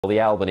The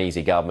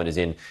Albanese government is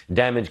in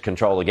damage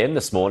control again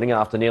this morning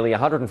after nearly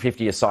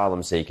 150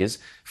 asylum seekers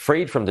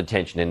freed from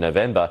detention in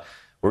November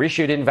were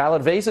issued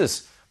invalid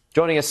visas.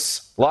 Joining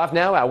us live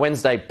now, our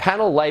Wednesday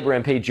panel, Labor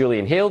MP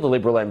Julian Hill, the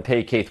Liberal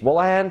MP Keith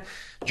Woollahan.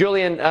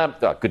 Julian,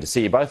 good to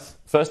see you both.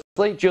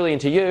 Firstly, Julian,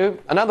 to you,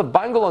 another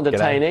bungle on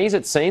detainees,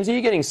 it seems. Are you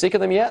getting sick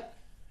of them yet?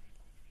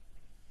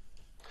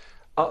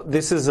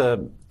 This is a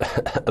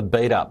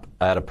beat-up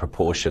out of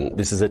proportion.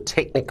 This is a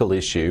technical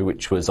issue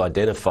which was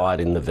identified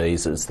in the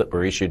visas that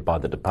were issued by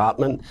the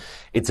department.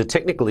 It's a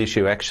technical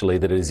issue, actually,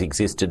 that has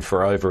existed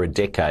for over a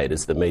decade,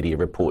 as the media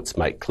reports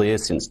make clear,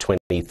 since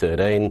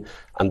 2013,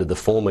 under the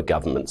former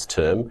government's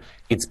term.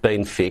 It's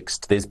been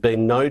fixed. There's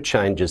been no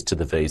changes to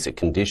the visa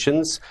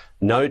conditions,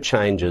 no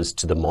changes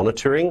to the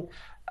monitoring,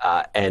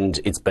 and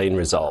it's been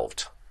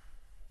resolved.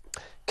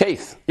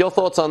 Keith, your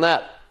thoughts on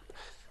that?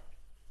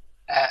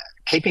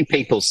 Keeping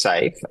people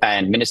safe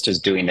and ministers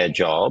doing their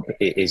job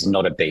is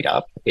not a beat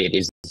up. It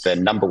is the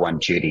number one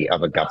duty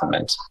of a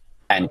government.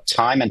 And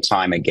time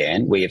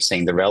again, we have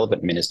seen the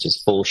relevant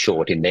ministers fall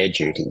short in their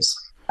duties.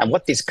 And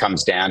what this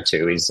comes down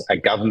to is a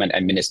government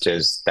and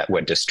ministers that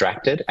were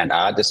distracted and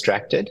are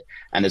distracted.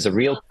 And there's a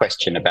real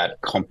question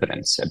about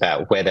competence,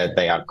 about whether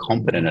they are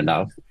competent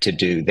enough to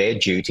do their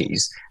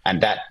duties.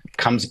 And that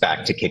comes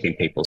back to keeping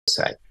people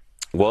safe.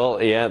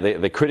 Well, yeah,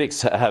 the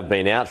critics have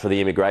been out for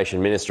the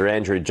Immigration Minister,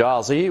 Andrew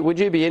Giles. Would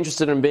you be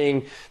interested in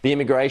being the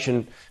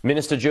Immigration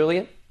Minister,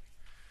 Julian?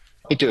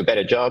 He'd do a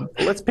better job.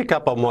 Let's pick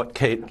up on what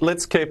Keith.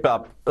 Let's pick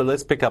up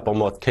on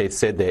what Keith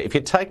said there. If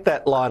you take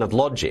that line of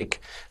logic,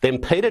 then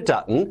Peter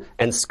Dutton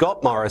and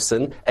Scott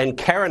Morrison and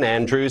Karen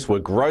Andrews were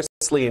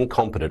grossly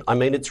incompetent. I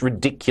mean, it's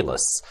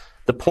ridiculous.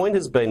 The point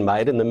has been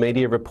made and the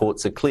media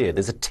reports are clear.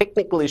 There's a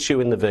technical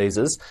issue in the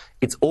visas.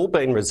 It's all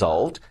been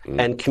resolved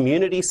and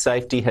community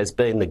safety has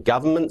been the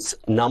government's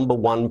number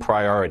one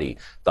priority.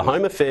 The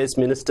Home Affairs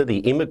Minister, the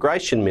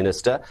Immigration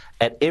Minister,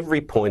 at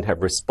every point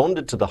have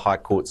responded to the High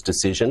Court's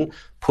decision,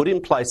 put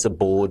in place a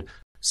board,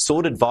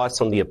 sought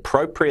advice on the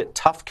appropriate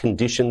tough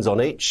conditions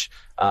on each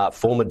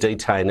former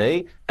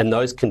detainee, and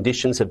those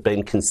conditions have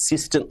been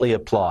consistently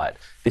applied.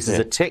 This is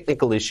a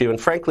technical issue, and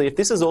frankly, if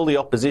this is all the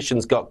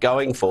opposition's got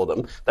going for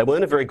them, they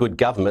weren't a very good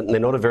government and they're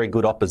not a very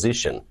good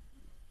opposition.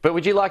 But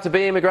would you like to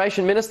be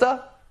Immigration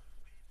Minister?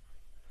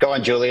 Go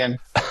on, Julian.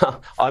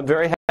 I'm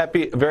very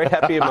happy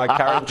in my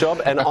current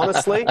job, and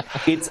honestly,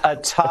 it's a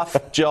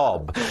tough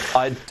job.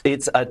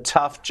 It's a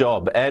tough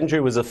job.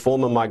 Andrew was a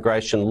former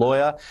migration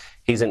lawyer.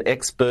 He's an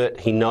expert,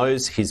 he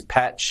knows his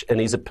patch, and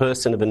he's a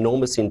person of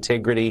enormous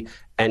integrity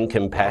and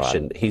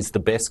compassion. Right. He's the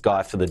best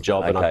guy for the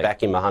job, and I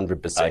back him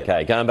 100%.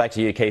 OK, going back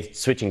to you, Keith,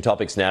 switching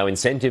topics now.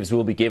 Incentives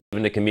will be given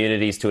to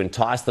communities to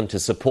entice them to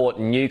support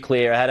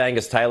nuclear. I had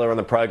Angus Taylor on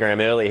the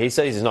program earlier. He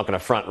says he's not going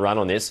to front run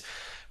on this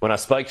when I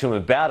spoke to him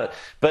about it.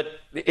 But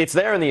it's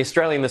there in the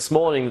Australian this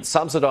morning that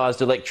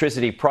subsidised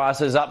electricity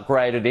prices,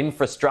 upgraded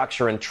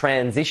infrastructure and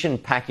transition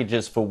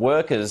packages for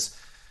workers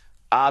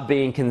are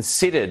being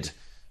considered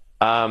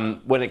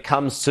when it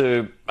comes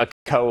to a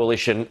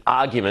coalition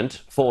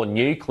argument for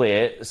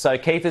nuclear. So,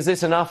 Keith, is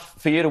this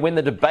enough for you to win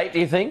the debate, do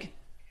you think?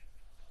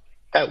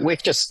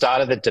 We've just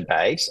started the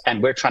debate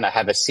and we're trying to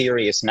have a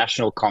serious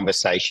national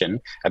conversation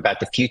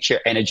about the future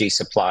energy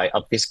supply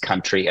of this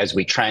country as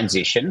we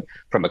transition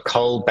from a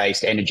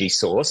coal-based energy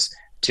source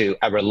to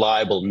a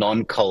reliable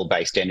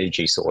non-coal-based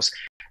energy source.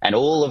 And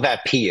all of our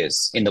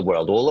peers in the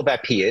world, all of our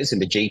peers in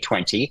the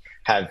G20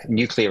 have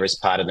nuclear as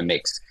part of the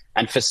mix.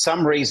 And for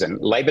some reason,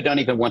 Labor don't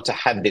even want to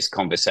have this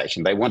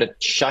conversation. They want to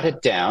shut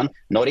it down,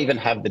 not even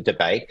have the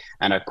debate,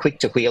 and are quick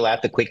to wheel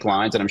out the quick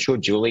lines. And I'm sure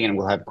Julian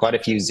will have quite a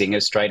few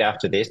zingers straight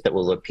after this that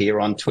will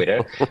appear on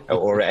Twitter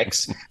or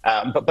X.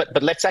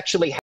 But let's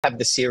actually have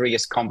the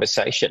serious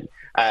conversation.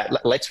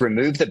 Let's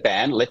remove the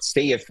ban. Let's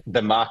see if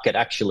the market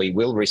actually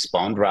will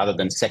respond rather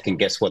than second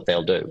guess what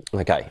they'll do.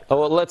 OK.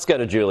 Well, let's go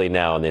to Julian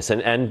now on this.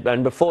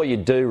 And before you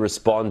do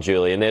respond,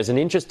 Julian, there's an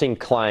interesting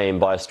claim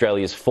by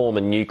Australia's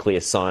former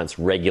nuclear science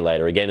regulator,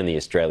 again in the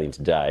Australian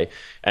today,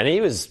 and he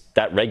was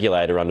that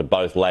regulator under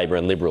both Labor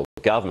and Liberal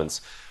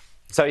governments.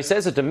 So he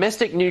says a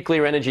domestic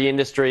nuclear energy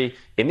industry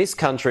in this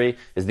country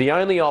is the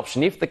only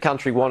option if the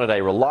country wanted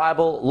a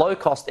reliable,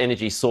 low-cost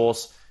energy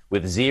source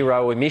with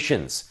zero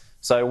emissions.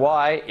 So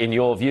why, in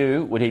your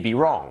view, would he be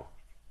wrong?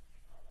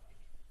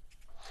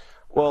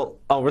 Well,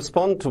 I'll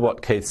respond to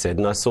what Keith said,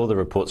 and I saw the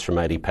reports from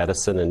Adi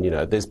Patterson, and,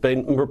 there's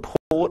been report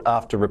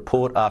after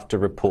report after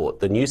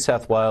report. The New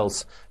South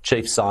Wales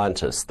chief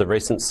scientist, the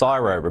recent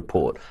CSIRO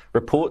report,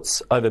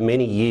 reports over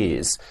many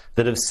years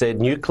that have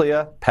said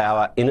nuclear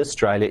power in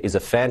Australia is a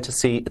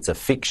fantasy, it's a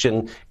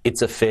fiction,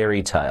 it's a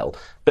fairy tale.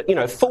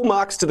 But, full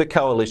marks to the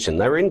coalition.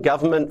 They were in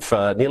government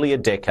for nearly a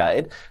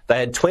decade. They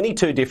had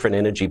 22 different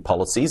energy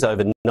policies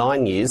over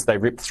 9 years. They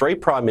ripped 3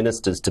 prime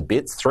ministers to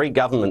bits, 3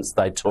 governments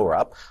they tore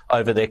up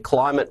over their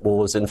climate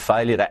wars and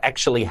failure to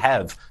actually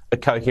have a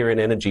coherent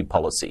energy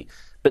policy.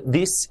 But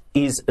this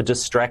is a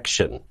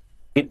distraction.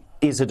 It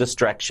is a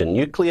distraction.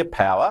 Nuclear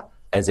power,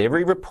 as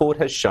every report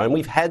has shown,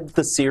 we've had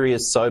the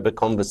serious, sober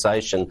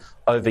conversation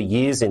over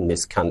years in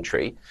this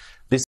country.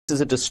 This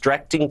is a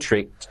distracting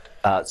trick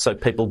so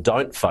people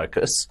don't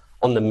focus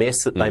on the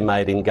mess that they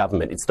made in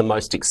government. It's the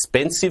most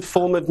expensive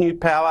form of new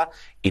power.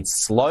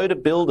 It's slow to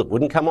build. It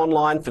wouldn't come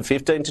online for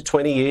 15 to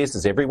 20 years,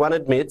 as everyone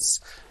admits.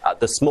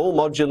 The small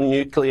modular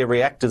nuclear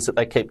reactors that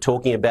they keep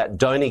talking about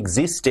don't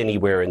exist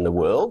anywhere in the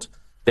world.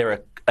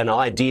 They're an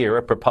idea,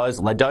 a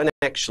proposal. They don't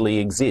actually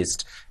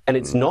exist. And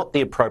it's not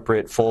the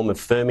appropriate form of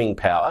firming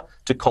power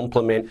to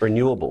complement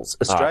renewables.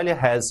 Australia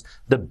has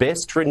the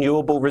best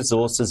renewable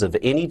resources of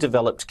any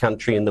developed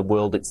country in the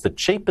world. It's the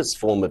cheapest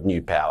form of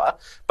new power,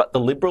 but the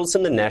Liberals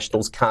and the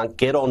Nationals can't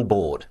get on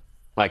board.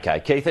 Okay,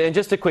 Keith, and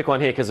just a quick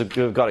one here because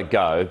we've got to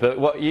go. But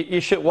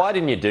why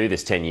didn't you do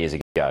this 10 years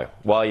ago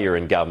while you were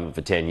in government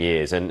for 10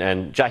 years?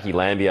 And Jackie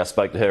Lambie, I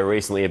spoke to her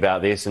recently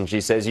about this, and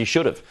she says you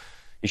should have.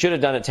 You should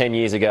have done it 10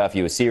 years ago if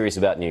you were serious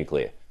about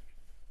nuclear.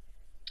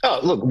 Oh,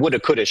 look,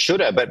 woulda, coulda,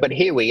 shoulda, but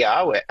here we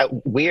are.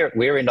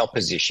 We're in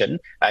opposition.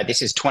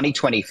 This is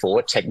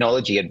 2024.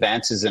 Technology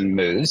advances and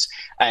moves,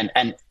 and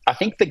I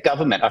think the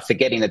government are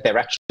forgetting that they're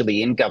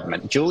actually in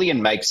government.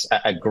 Julian makes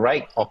a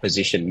great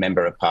opposition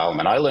member of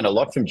parliament. I learn a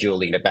lot from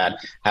Julian about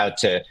how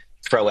to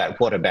throw out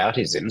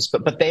whataboutisms,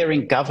 but they're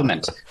in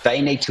government. They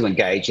need to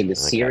engage in the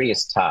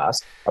serious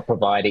task of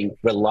providing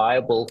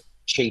reliable,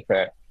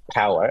 cheaper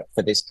power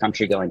for this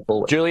country going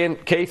forward. Julian,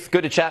 Keith,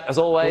 good to chat as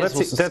always.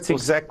 Well, that's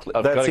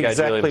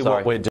exactly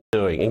what we're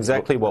doing.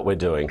 Exactly what we're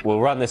doing.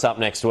 We'll run this up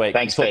next week.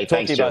 Thanks, Keith.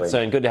 Talk to you about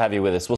soon. Good to have you with us.